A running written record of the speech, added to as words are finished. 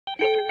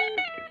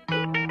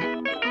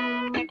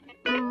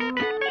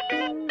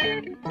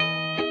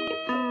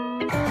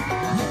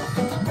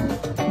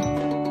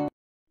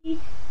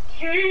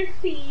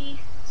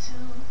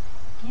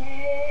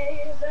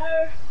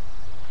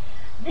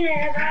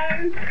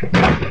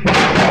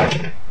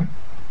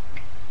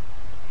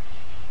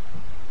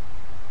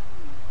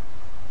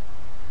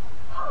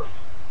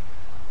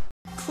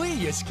Clear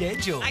your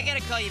schedule. I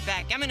gotta call you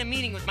back. I'm in a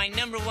meeting with my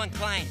 #1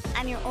 client.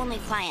 I'm your only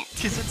client.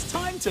 Because it's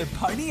time to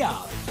pony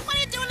up. What are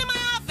you doing in my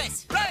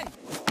office? Run!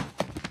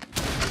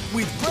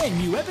 With brand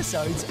new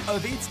episodes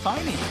of It's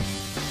Pony.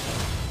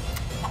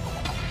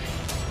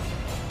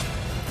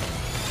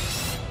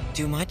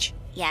 Too much?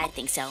 Yeah, I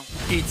think so.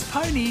 It's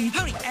Pony,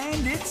 Pony.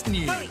 and it's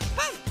new. Pony,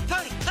 pony,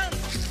 pony, pony.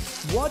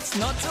 What's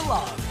not to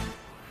love?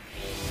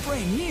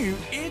 Brand new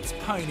It's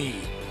Pony.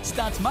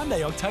 Starts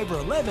Monday, October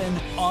 11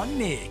 on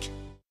Nick.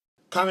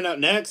 Coming up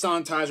next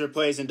on Tyler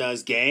Plays and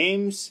Does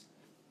Games.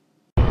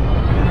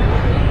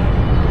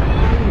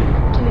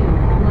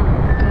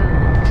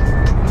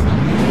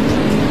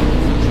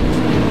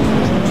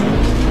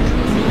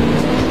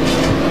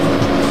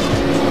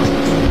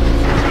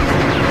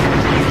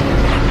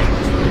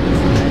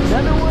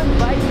 Another one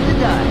bites the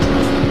dust.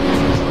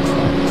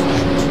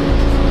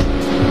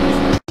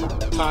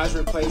 Taj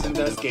Plays and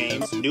Does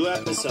Games, new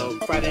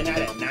episode Friday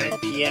night at 9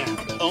 p.m.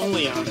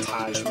 Only on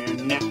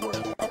Tajmir Network.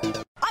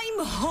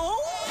 I'm home?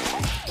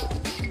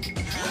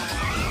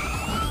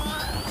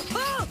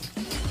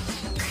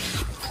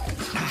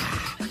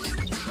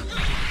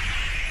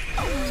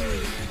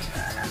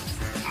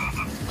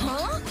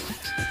 Huh?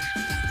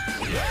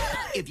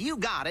 If you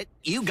got it,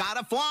 you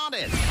gotta flaunt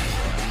it.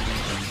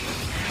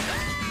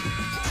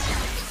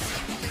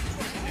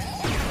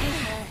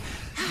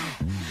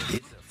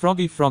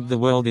 Froggy Frog the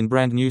World in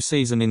brand new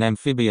season in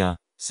Amphibia,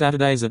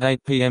 Saturdays at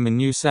 8 p.m. and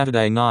new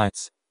Saturday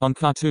nights, on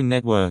Cartoon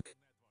Network.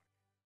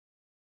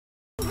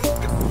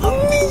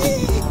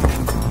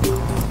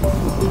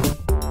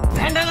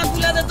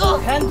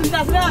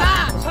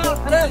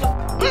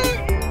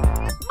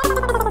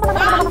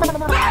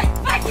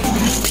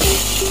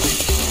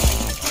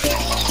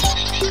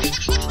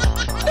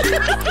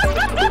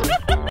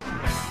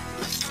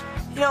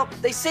 You know,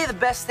 they say the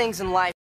best things in life